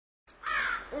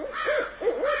Hi,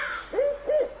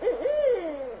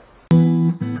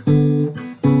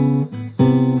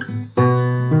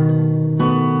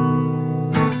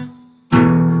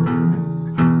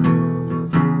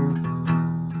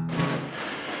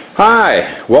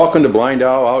 welcome to Blind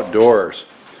Owl Outdoors.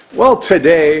 Well,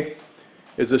 today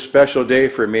is a special day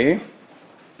for me.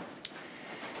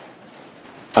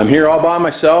 I'm here all by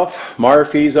myself.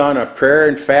 Marife's on a prayer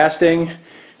and fasting.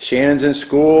 Shannon's in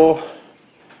school.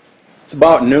 It's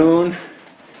about noon.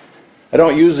 I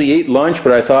don't usually eat lunch,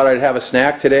 but I thought I'd have a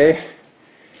snack today.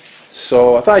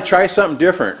 So I thought I'd try something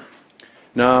different.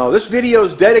 Now, this video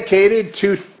is dedicated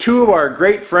to two of our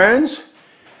great friends,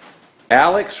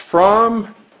 Alex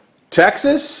from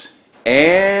Texas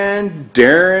and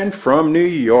Darren from New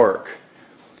York.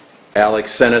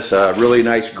 Alex sent us a really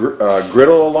nice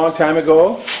griddle a long time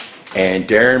ago, and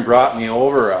Darren brought me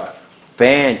over a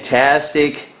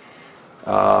fantastic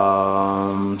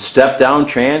step-down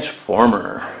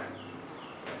transformer.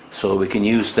 So we can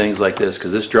use things like this,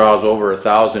 because this draws over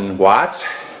 1,000 watts,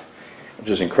 which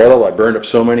is incredible. I burned up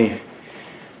so many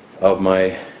of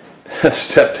my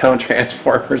step-down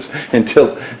transformers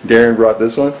until Darren brought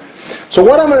this one. So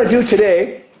what I'm going to do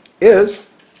today is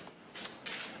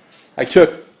I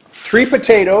took 3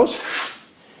 potatoes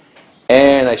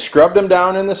and I scrubbed them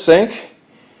down in the sink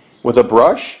with a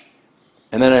brush,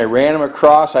 and then I ran them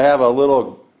across. I have a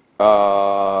little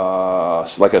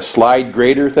like a slide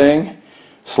grater thing,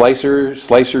 slicer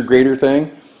grater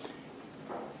thing,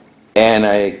 and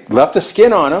I left the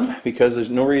skin on them because there's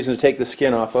no reason to take the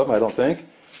skin off of them, I don't think.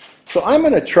 So I'm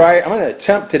going to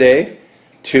attempt today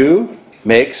to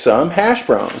make some hash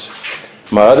browns.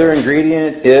 My other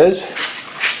ingredient is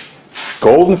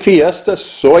Golden Fiesta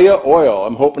soya oil.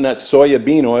 I'm hoping that's soya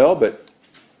bean oil, but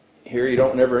here you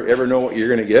don't ever know what you're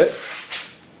going to get.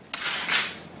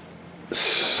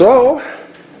 So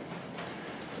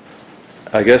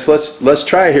I guess let's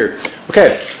try it here.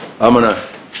 Okay, I'm going to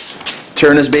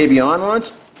turn this baby on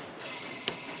once.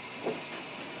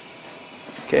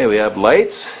 Okay, we have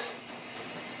lights.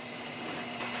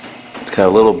 It's got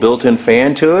a little built-in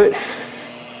fan to it.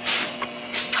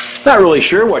 Not really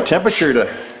sure what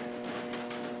temperature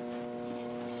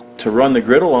to run the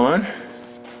griddle on.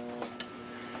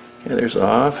 Okay, there's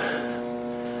off.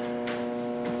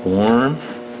 Warm.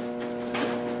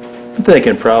 I'm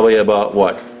thinking probably about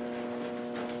what?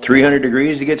 300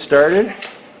 degrees to get started.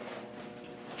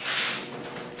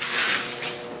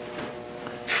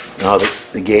 Now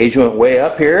the gauge went way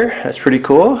up here. That's pretty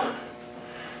cool.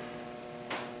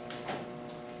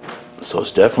 So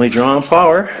it's definitely drawing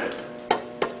power.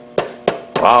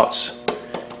 Wow, it's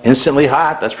instantly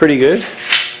hot. That's pretty good.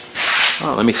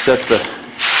 Oh, let me set the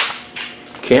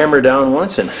camera down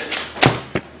once and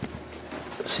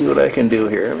see what I can do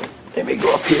here. Let me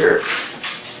go up here.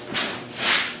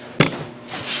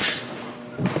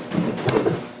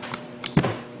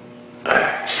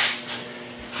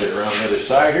 Get around the other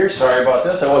side here. Sorry about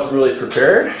this. I wasn't really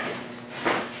prepared.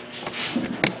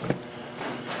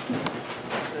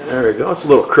 There we go. It's a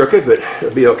little crooked, but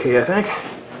it'll be okay, I think.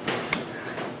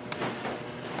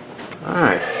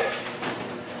 Alright.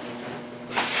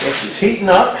 This is heating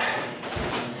up.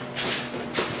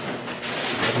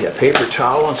 Maybe a paper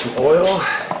towel and some oil.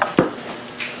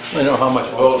 I don't know how much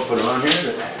oil to put on here,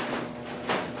 but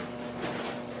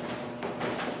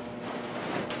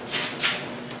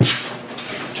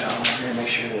paper towel on here, make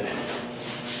sure that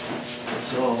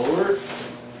it's all over.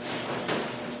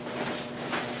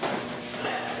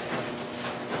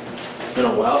 It's been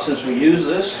a while since we used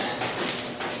this.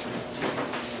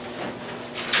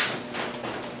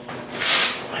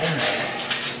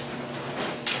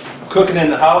 I'm cooking in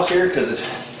the house here because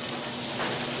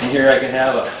in here I can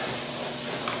have a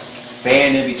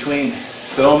fan in between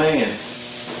filming and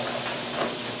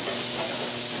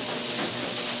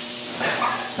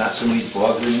not so many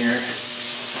bugs in here.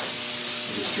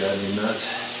 They just drive me nuts.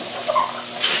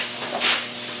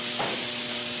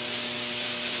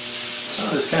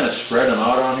 I'll just kind of spread them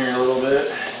out on here a little bit.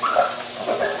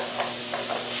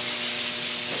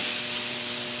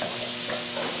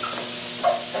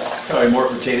 Probably more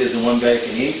potatoes than one guy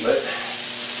can eat, but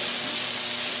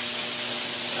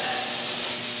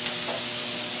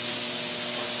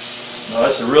no,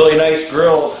 that's a really nice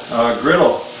griddle,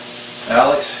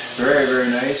 Alex. Very, very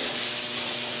nice.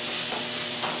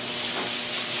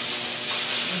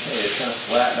 Okay, it's kind of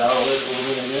flattened out a little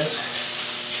bit, I guess.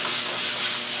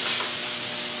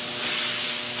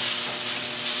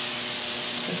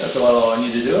 That's about all I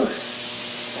need to do.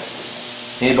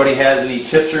 Anybody has any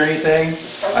tips or anything?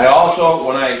 I also,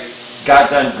 when I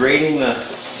got done grating the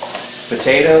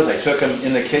potatoes, I took them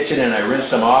in the kitchen and I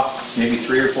rinsed them off maybe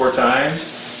 3 or 4 times.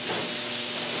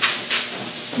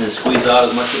 And then squeeze out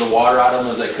as much of the water out of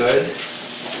them as I could.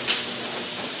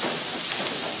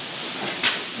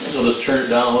 And I'll just turn it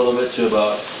down a little bit to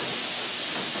about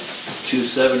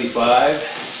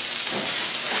 275.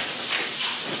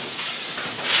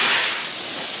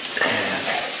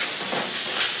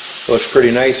 Looks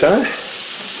pretty nice, huh?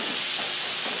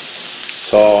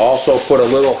 So I'll also put a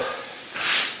little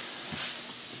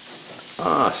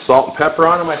salt and pepper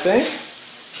on them, I think.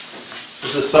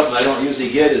 This is something I don't usually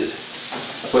get, is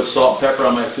I put salt and pepper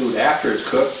on my food after it's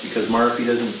cooked, because Marife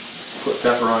doesn't put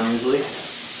pepper on usually.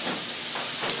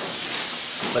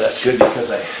 But that's good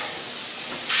because I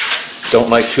don't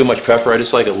like too much pepper, I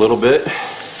just like a little bit.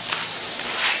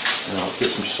 And I'll get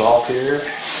some salt here.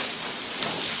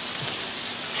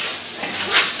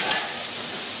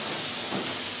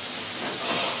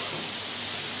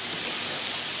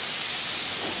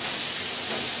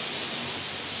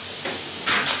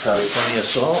 Probably plenty of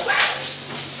salt.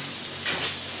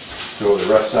 Throw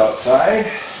the rest outside.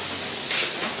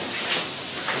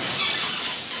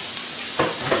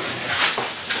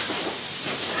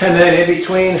 And then in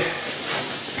between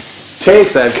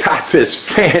takes, I've got this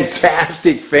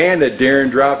fantastic fan that Darren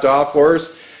dropped off for us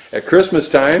at Christmas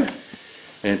time.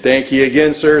 And thank you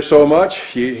again, sir, so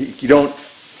much. You don't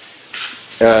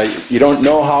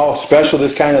know how special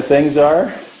this kind of things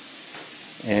are.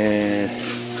 And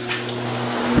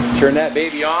turn that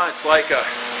baby on. It's like a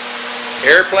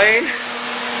airplane.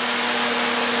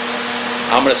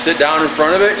 I'm going to sit down in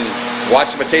front of it and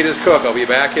watch the potatoes cook. I'll be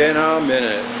back in a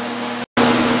minute.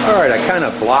 Alright, I kind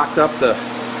of blocked up the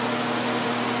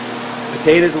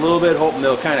potatoes a little bit, hoping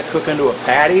they'll kind of cook into a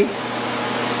patty.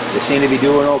 They seem to be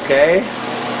doing okay.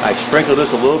 I sprinkled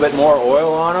just a little bit more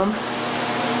oil on them.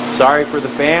 Sorry for the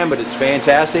fan, but it's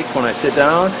fantastic when I sit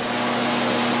down.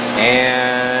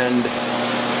 And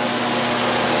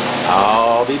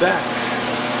I'll be back.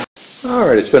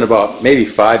 Alright, it's been about maybe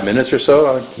 5 minutes or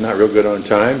so. I'm not real good on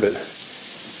time, but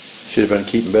should have been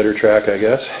keeping better track, I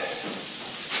guess.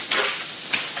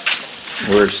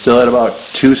 We're still at about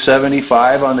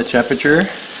 275 on the temperature.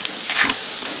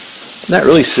 Not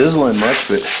really sizzling much,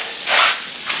 but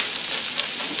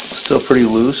still pretty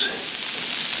loose.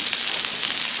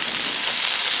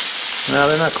 No,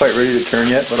 they're not quite ready to turn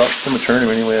yet, but I'm going to turn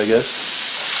them anyway, I guess.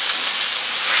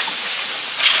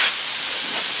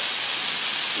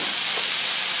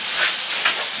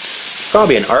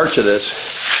 Probably an art to this.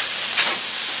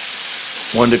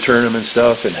 When to turn them and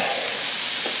stuff, and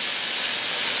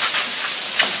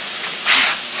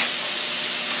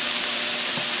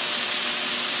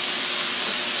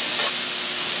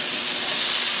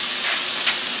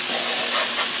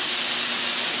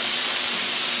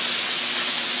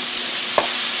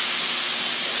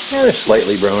yeah, they're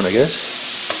slightly brown, I guess.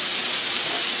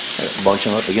 Gotta bunch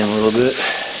them up again a little bit.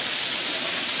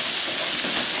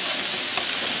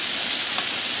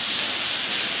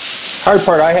 Hard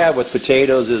part I have with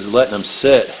potatoes is letting them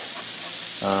sit.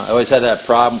 I always had that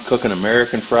problem cooking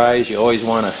American fries. You always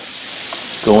want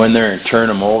to go in there and turn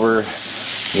them over.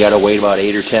 You got to wait about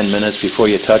 8 or 10 minutes before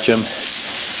you touch them,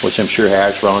 which I'm sure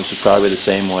hash browns is probably the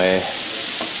same way,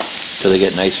 till they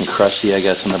get nice and crusty, I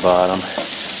guess, on the bottom.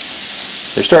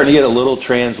 They're starting to get a little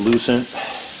translucent,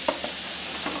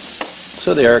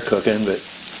 so they are cooking, but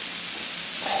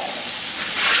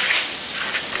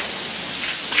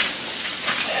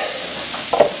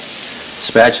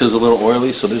spatula's a little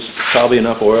oily, so there's probably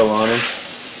enough oil on them.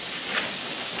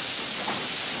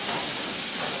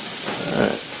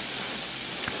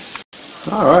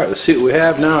 Alright, let's see what we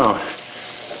have now.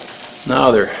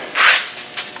 Now they're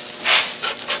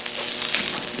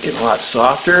getting a lot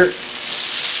softer.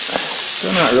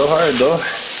 Still not real hard though.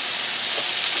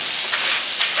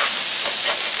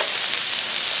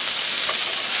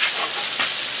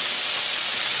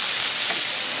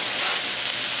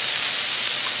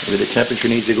 Maybe the temperature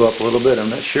needs to go up a little bit, I'm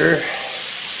not sure.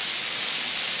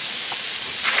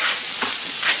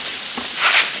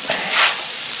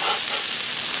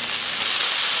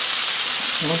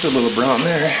 Looks a little brown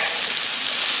there.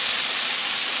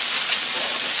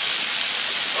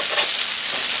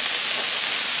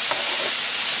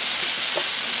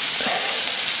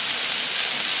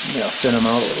 Maybe I'll thin them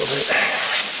out a little bit.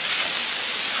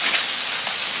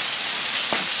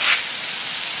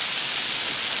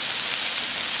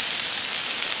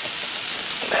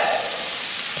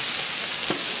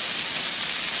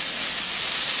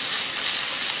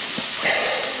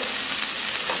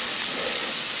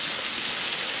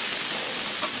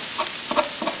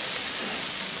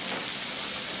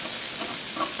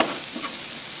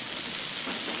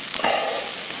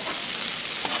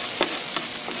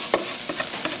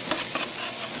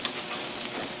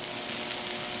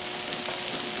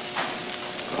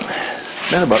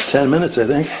 Been about 10 minutes, I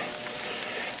think.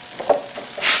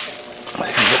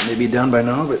 I think it may be done by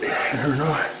now, but I don't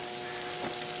know.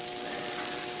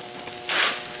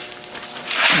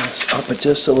 Let's up it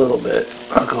just a little bit.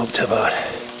 I'll go up to about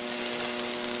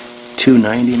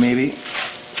 290 maybe.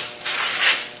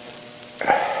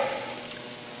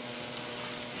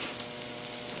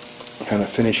 Kind of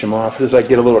finish them off as I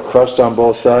get a little crust on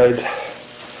both sides.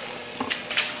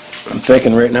 I'm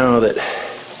thinking right now that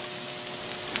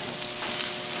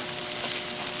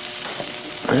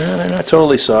they're not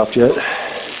totally soft yet.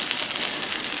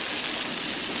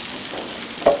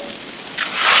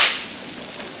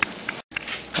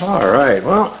 Alright,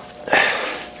 well,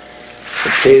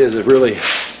 potatoes have really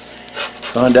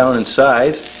gone down in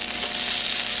size.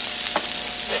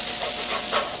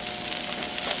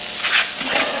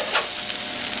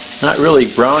 Not really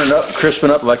browning up,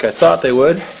 crisping up like I thought they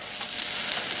would.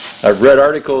 I've read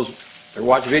articles or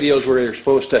watched videos where they're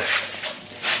supposed to,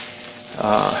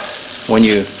 when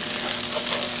you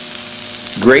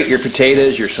grate your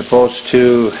potatoes, you're supposed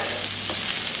to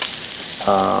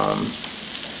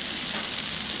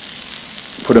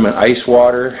put them in ice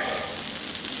water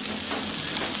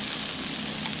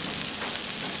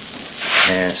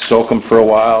and soak them for a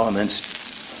while, and then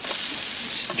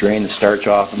drain the starch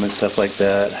off them and stuff like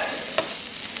that. I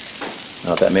don't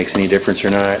know if that makes any difference or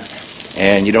not.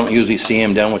 And you don't usually see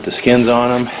them done with the skins on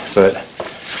them, but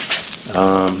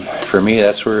for me,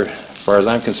 that's where, as far as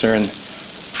I'm concerned,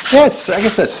 yeah, I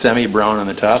guess that's semi-brown on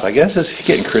the top. I guess it's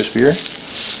getting crispier.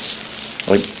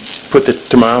 Like, put the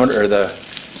thermometer or the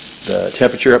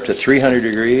temperature up to 300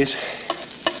 degrees.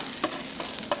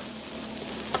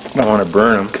 I don't want to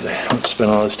burn them because I don't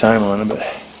spend all this time on them, but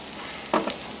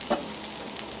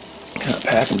kind of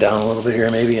pack them down a little bit here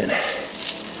maybe, and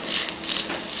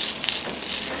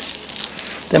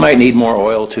they might need more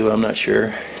oil too, I'm not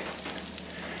sure.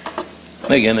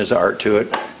 And again, there's an art to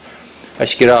it. I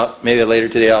should get out, maybe later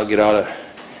today I'll get out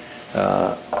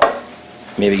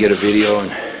maybe get a video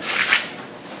and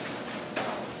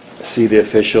see the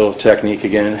official technique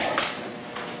again.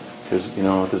 Because, you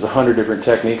know, there's 100 different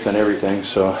techniques on everything,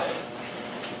 so.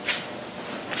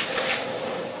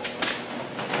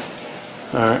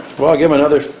 Alright, well, I'll give them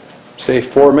another, say,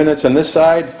 4 minutes on this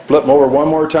side, flip them over one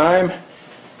more time,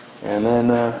 and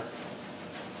then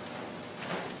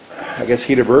I guess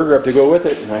heat a burger up to go with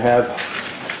it. And I have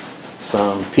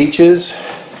some peaches,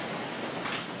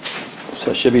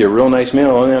 so it should be a real nice meal.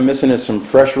 The only thing I'm missing is some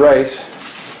fresh rice.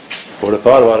 I would have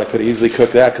thought about it. I could easily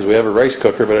cook that because we have a rice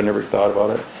cooker, but I never thought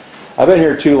about it. I've been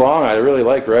here too long. I really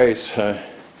like rice. When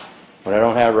I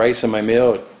don't have rice in my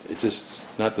meal, it's just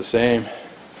not the same.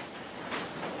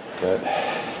 But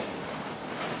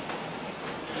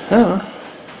I don't know.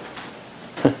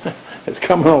 It's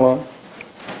coming along.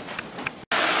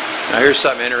 Now here's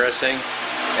something interesting.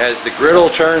 As the griddle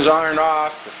turns on and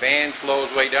off, the fan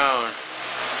slows way down.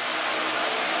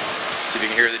 See if you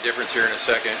can hear the difference here in a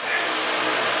second.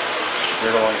 The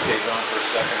griddle only stays on for a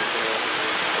second or two.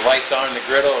 The light's on in the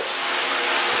griddle.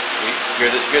 You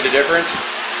hear the difference?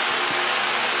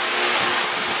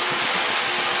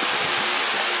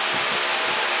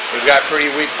 We've got pretty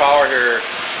weak power here.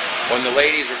 When the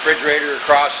lady's refrigerator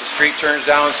across the street turns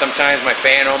down, sometimes my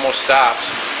fan almost stops.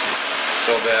 It's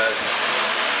so bad.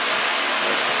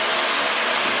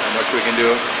 Not much we can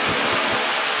do.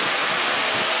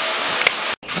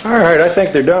 Alright, I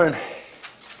think they're done.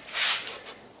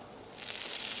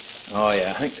 Oh yeah,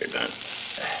 I think they're done.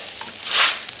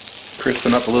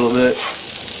 Crisping up a little bit.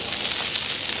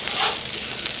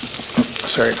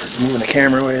 Sorry for moving the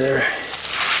camera away there.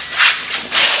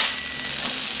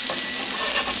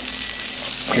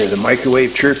 Hear the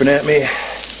microwave chirping at me.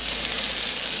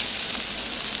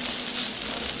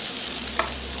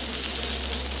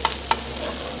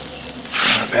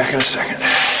 I'll be back in a second.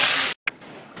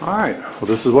 Alright, well,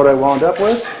 this is what I wound up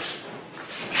with.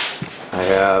 I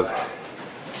have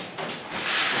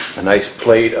a nice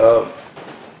plate of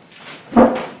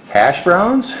hash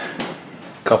browns,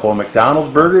 a couple of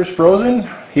McDonald's burgers frozen,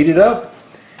 heated up,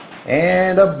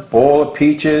 and a bowl of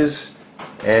peaches,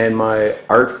 and my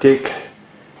Arctic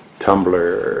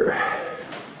tumbler.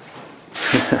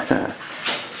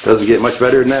 Doesn't get much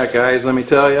better than that, guys, let me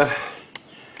tell you.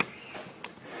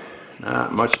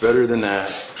 Not much better than that.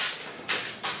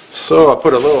 So I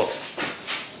put a little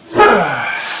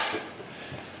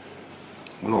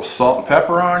salt and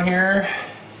pepper on here.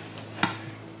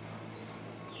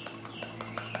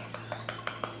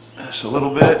 Just a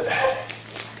little bit.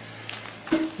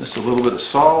 Just a little bit of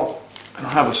salt. I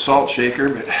don't have a salt shaker,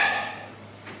 but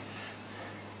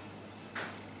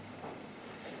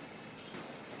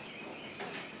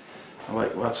I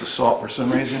like lots of salt for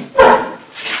some reason.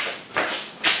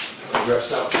 the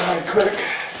rest outside quick.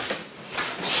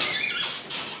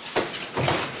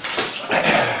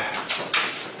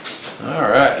 All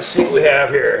right, let's see what we have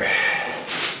here.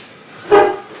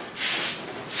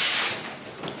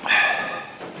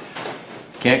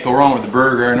 Can't go wrong with the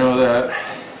burger, I know that.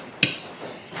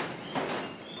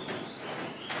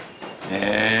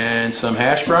 And some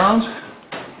hash browns.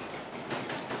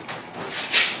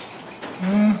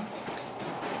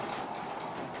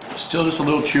 Still just a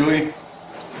little chewy.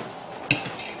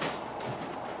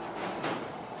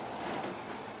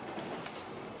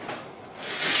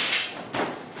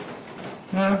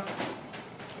 Yeah,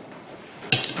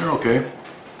 they're okay.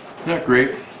 Not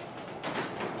great.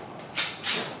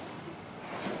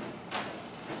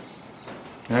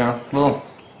 Yeah,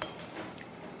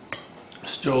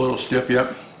 still a little stiff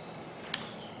yet.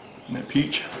 And that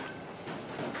peach.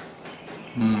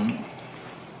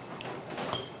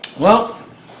 Well,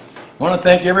 I want to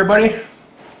thank everybody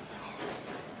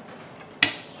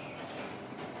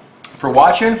for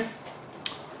watching.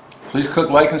 Please click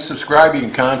like and subscribe. You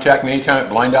can contact me anytime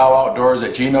at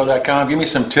blindowloutdoors@gmail.com. Give me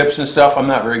some tips and stuff. I'm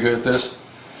not very good at this.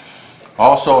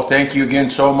 Also, thank you again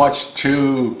so much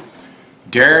to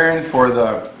Darren for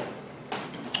the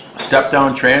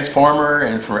step-down transformer,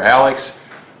 and for Alex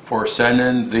for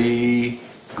sending the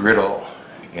griddle.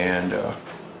 And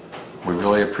we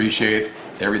really appreciate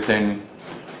everything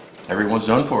everyone's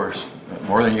done for us,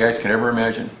 more than you guys can ever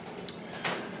imagine.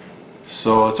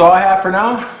 So that's all I have for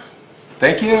now.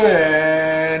 Thank you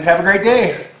and have a great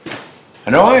day. I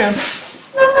know I am.